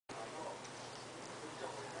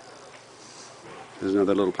There's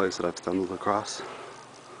another little place that I've stumbled across.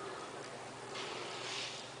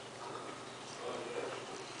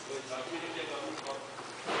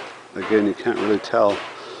 Again, you can't really tell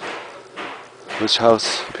which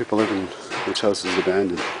house people live in, which house is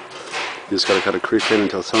abandoned. You just gotta kind of creep in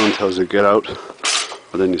until someone tells you get out,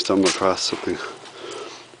 or then you stumble across something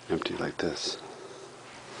empty like this.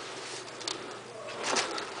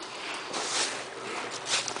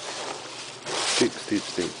 Steep, steep,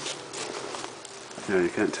 steep. Yeah, you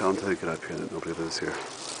can't tell until you get up here that nobody lives here.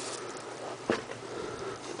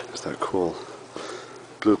 There's that cool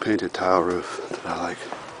blue painted tile roof that I like.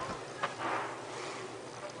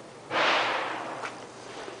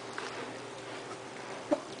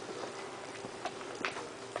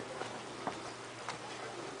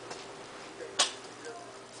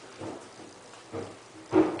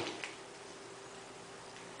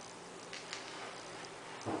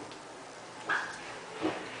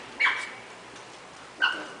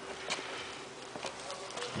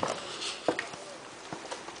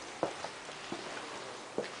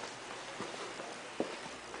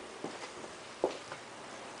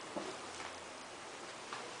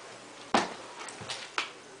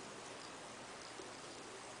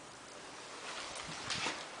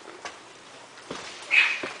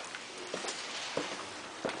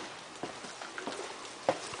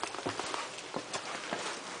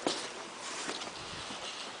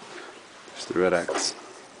 The Red X.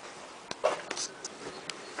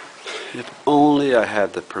 If only I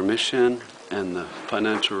had the permission and the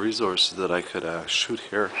financial resources that I could shoot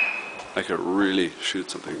here, I could really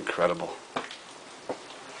shoot something incredible.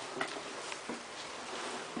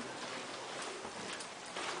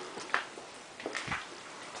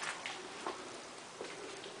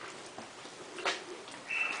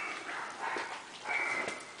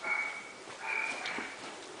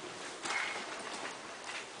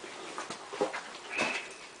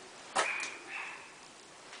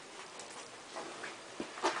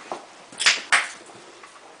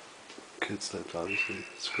 Kid slips, obviously.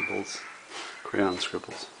 Scribbles. Crayon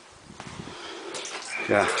scribbles.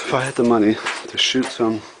 Yeah, if I had the money to shoot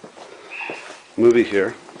some movie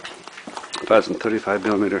here, if I had some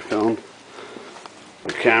 35mm film,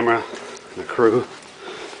 a camera, and a crew,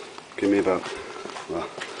 give me about, well,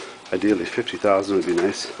 ideally 50,000 would be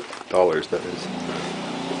nice. Dollars, that is.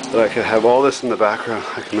 But I could have all this in the background.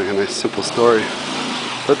 I can make a nice simple story.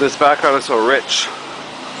 But this background is so rich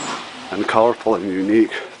and colorful and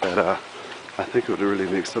unique that I think it would really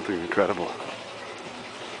make something incredible.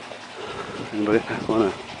 Anybody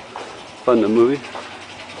want to fund a movie?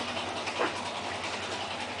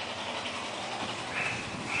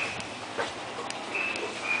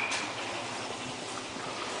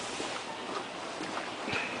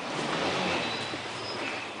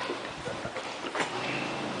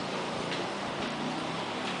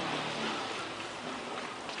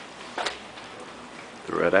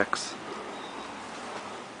 The Red X.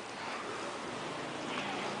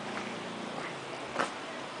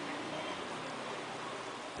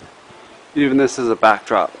 Even this is a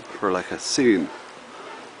backdrop for like a scene,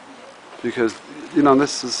 because you know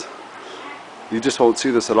this is, you just won't see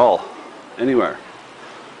this at all anywhere.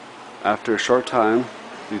 After a short time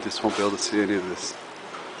you just won't be able to see any of this.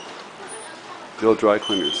 The old dry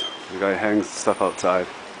cleaners, the guy hangs stuff outside.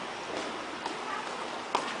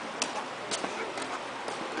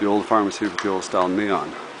 The old pharmacy with the old style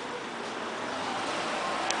neon.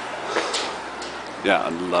 Yeah,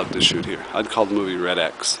 I'd love to shoot here. I'd call the movie Red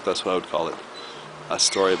X. That's what I would call it. A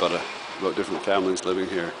story about different families living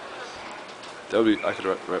here. That would be. I could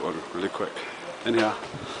write one really quick. Anyhow,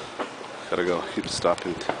 gotta go. Keep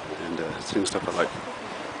stopping and seeing stuff I like.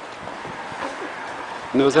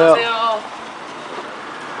 안녕하세요.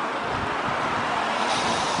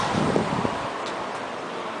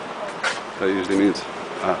 That usually means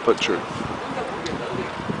butcher.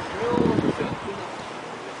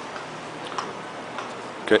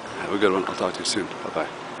 Okay, have a good one. I'll talk to you soon. Bye-bye.